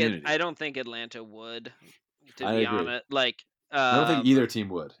in the I community. don't think Atlanta would, to I be agree. honest. Like, I don't think either team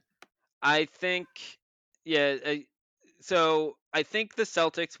would. I think, yeah. So I think the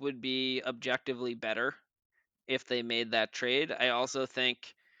Celtics would be objectively better if they made that trade. I also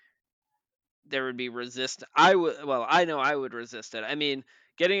think there would be resist. I would. Well, I know I would resist it. I mean,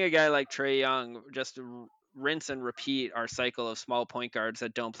 getting a guy like Trey Young just to rinse and repeat our cycle of small point guards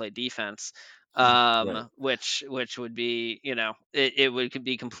that don't play defense, Right. which would be, it would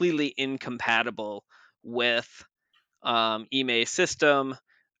be completely incompatible with Ime's system.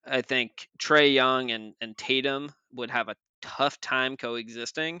 I think Trey Young and Tatum would have a tough time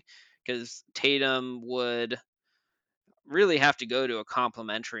coexisting because Tatum would really have to go to a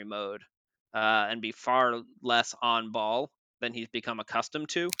complementary mode and be far less on ball than he's become accustomed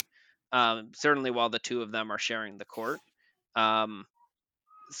to. Certainly, while the two of them are sharing the court. Um,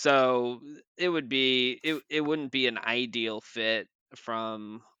 so it wouldn't be an ideal fit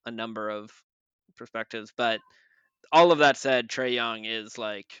from a number of perspectives. But all of that said, Trey Young is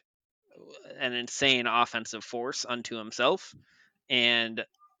like an insane offensive force unto himself, and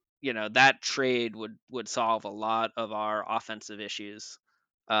that trade would solve a lot of our offensive issues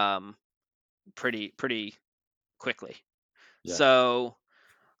um, pretty quickly. Yeah. So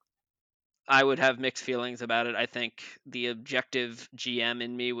I would have mixed feelings about it. I think the objective GM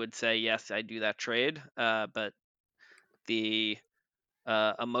in me would say yes, I do that trade, but the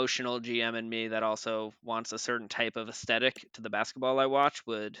emotional GM in me that also wants a certain type of aesthetic to the basketball I watch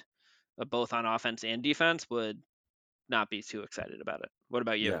would, both on offense and defense, would not be too excited about it. What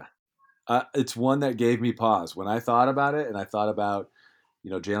about you? Yeah. It's one that gave me pause when I thought about it, and I thought about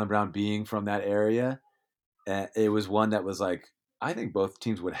Jalen Brown being from that area. And it was one that was like, I think both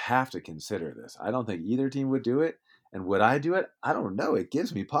teams would have to consider this. I don't think either team would do it. And would I do it? I don't know. It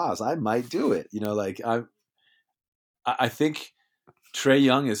gives me pause. I might do it. Like I think Trae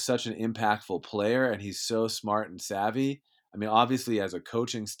Young is such an impactful player, and he's so smart and savvy. I mean, obviously, as a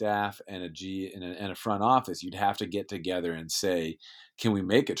coaching staff and a front office, you'd have to get together and say, can we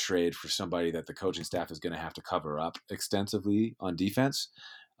make a trade for somebody that the coaching staff is going to have to cover up extensively on defense?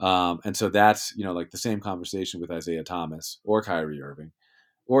 And so that's like the same conversation with Isaiah Thomas or Kyrie Irving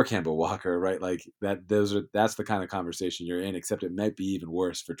or Kemba Walker, right? Like that. That's the kind of conversation you're in. Except it might be even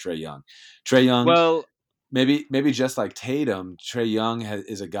worse for Trae Young. Trae Young, Well, maybe just like Tatum, Trae Young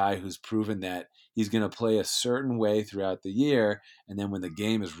is a guy who's proven that he's going to play a certain way throughout the year, and then when the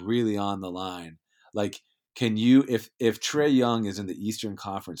game is really on the line, like can you if Trae Young is in the Eastern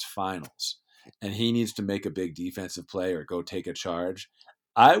Conference Finals and he needs to make a big defensive play or go take a charge,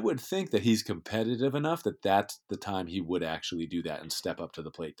 I would think that he's competitive enough that that's the time he would actually do that and step up to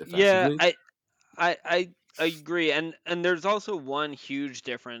the plate yeah, defensively. I agree, and there's also one huge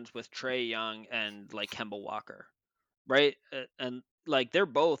difference with Trey Young and like Kemba Walker, right? And like they're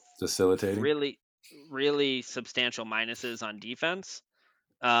both Facilitating. really really substantial minuses on defense.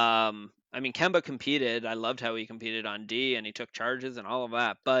 I mean, Kemba competed. I loved how he competed on D and he took charges and all of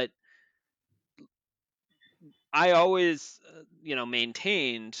that. But I always,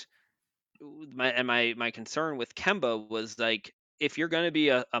 maintained my concern with Kemba was like, if you're going to be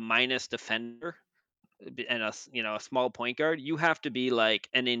a minus defender and a small point guard, you have to be like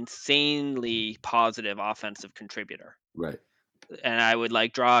an insanely positive offensive contributor. Right. And I would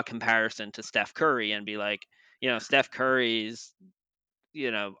like draw a comparison to Steph Curry and be like, Steph Curry's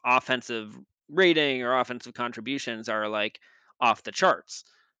offensive rating or offensive contributions are like off the charts.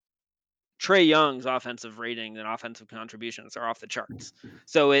 Trey Young's offensive rating and offensive contributions are off the charts.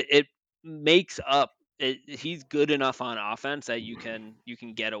 So it makes up he's good enough on offense that you can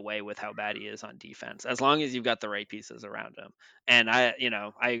get away with how bad he is on defense as long as you've got the right pieces around him. And I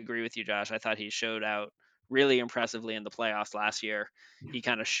agree with you, Josh. I thought he showed out really impressively in the playoffs last year. He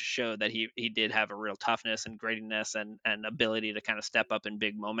kind of showed that he did have a real toughness and grittiness and ability to kind of step up in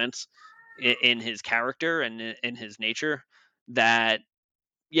big moments in his character and in his nature that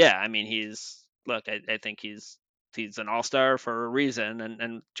yeah, I mean, I think he's an all-star for a reason,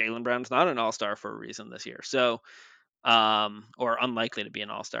 and Jalen Brown's not an all-star for a reason this year. So, or unlikely to be an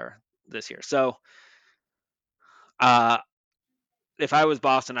all-star this year. So, uh, if I was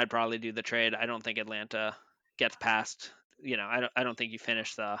Boston, I'd probably do the trade. I don't think Atlanta gets past. I don't think you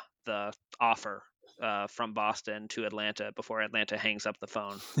finish the offer from Boston to Atlanta before Atlanta hangs up the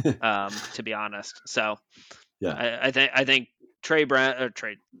phone. To be honest, so Yeah. I think Trey Brown,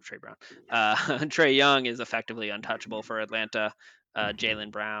 Trey Young is effectively untouchable for Atlanta.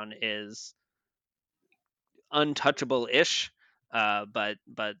 Jalen Brown is untouchable-ish, but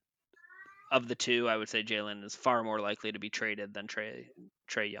of the two, I would say Jalen is far more likely to be traded than Trey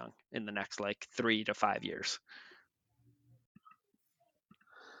Young in the next like 3 to 5 years.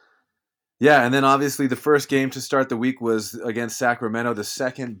 Yeah, and then obviously the first game to start the week was against Sacramento, the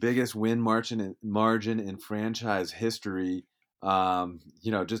second biggest win margin in franchise history.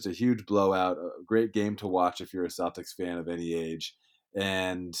 Just a huge blowout, a great game to watch if you're a Celtics fan of any age,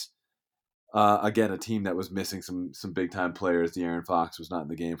 and again a team that was missing some big time players. De'Aaron Fox was not in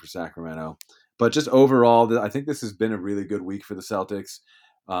the game for Sacramento, but just overall, I think this has been a really good week for the Celtics.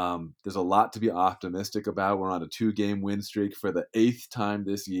 There's a lot to be optimistic about. We're on a 2-game win streak for the 8th time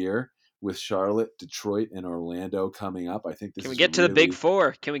this year with Charlotte, Detroit, and Orlando coming up. I think this Can we is a get to the big really,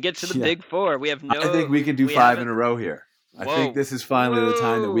 four? Can we get to the yeah, big four? I think we can do We 5 in haven't. a row here. I think Whoa, this is finally the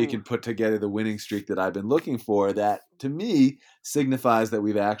time that we whoa. can put together the winning streak that I've been looking for. That to me signifies that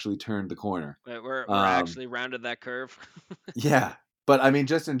we've actually turned the corner. We're Um, actually rounded that curve. yeah, but I mean,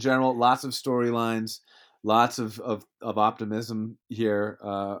 just in general, lots of storylines, lots of optimism here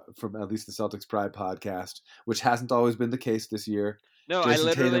from at least the Celtics Pride podcast, which hasn't always been the case this year. No, I Jason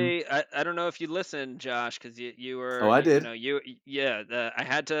Tatum. literally, I don't know if you listened, Josh, because you Oh, were, I you did. know, yeah, I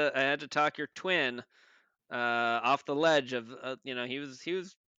had to talk your twin off the ledge of,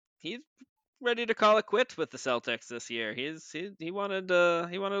 he's ready to call it quits with the Celtics this year. He wanted a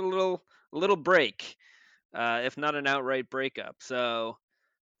little break, if not an outright breakup. So,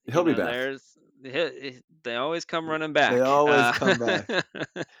 He'll be back. they always come running They back. always come back.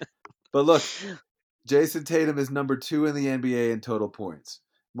 But look, Jason Tatum is number 2 in the NBA in total points.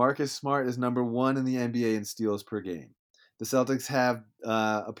 Marcus Smart is number 1 in the NBA in steals per game. The Celtics have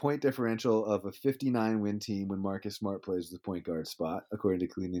a point differential of a 59 win team when Marcus Smart plays the point guard spot, according to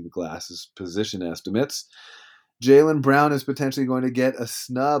Cleaning the Glass's position estimates. Jaylen Brown is potentially going to get a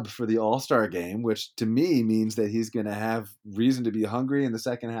snub for the All-Star game, which to me means that he's going to have reason to be hungry in the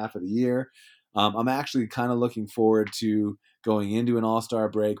second half of the year. I'm actually kind of looking forward to going into an All-Star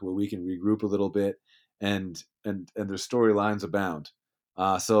break where we can regroup a little bit and their storylines abound.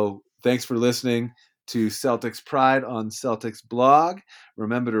 So thanks for listening to Celtics Pride on Celtics blog.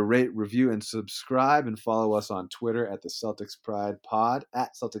 Remember to rate, review, and subscribe, and follow us on Twitter at the Celtics Pride Pod, at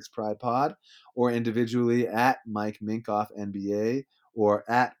Celtics Pride Pod, or individually at Mike Minkoff NBA or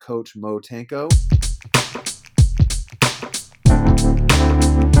at Coach Mo Tanko.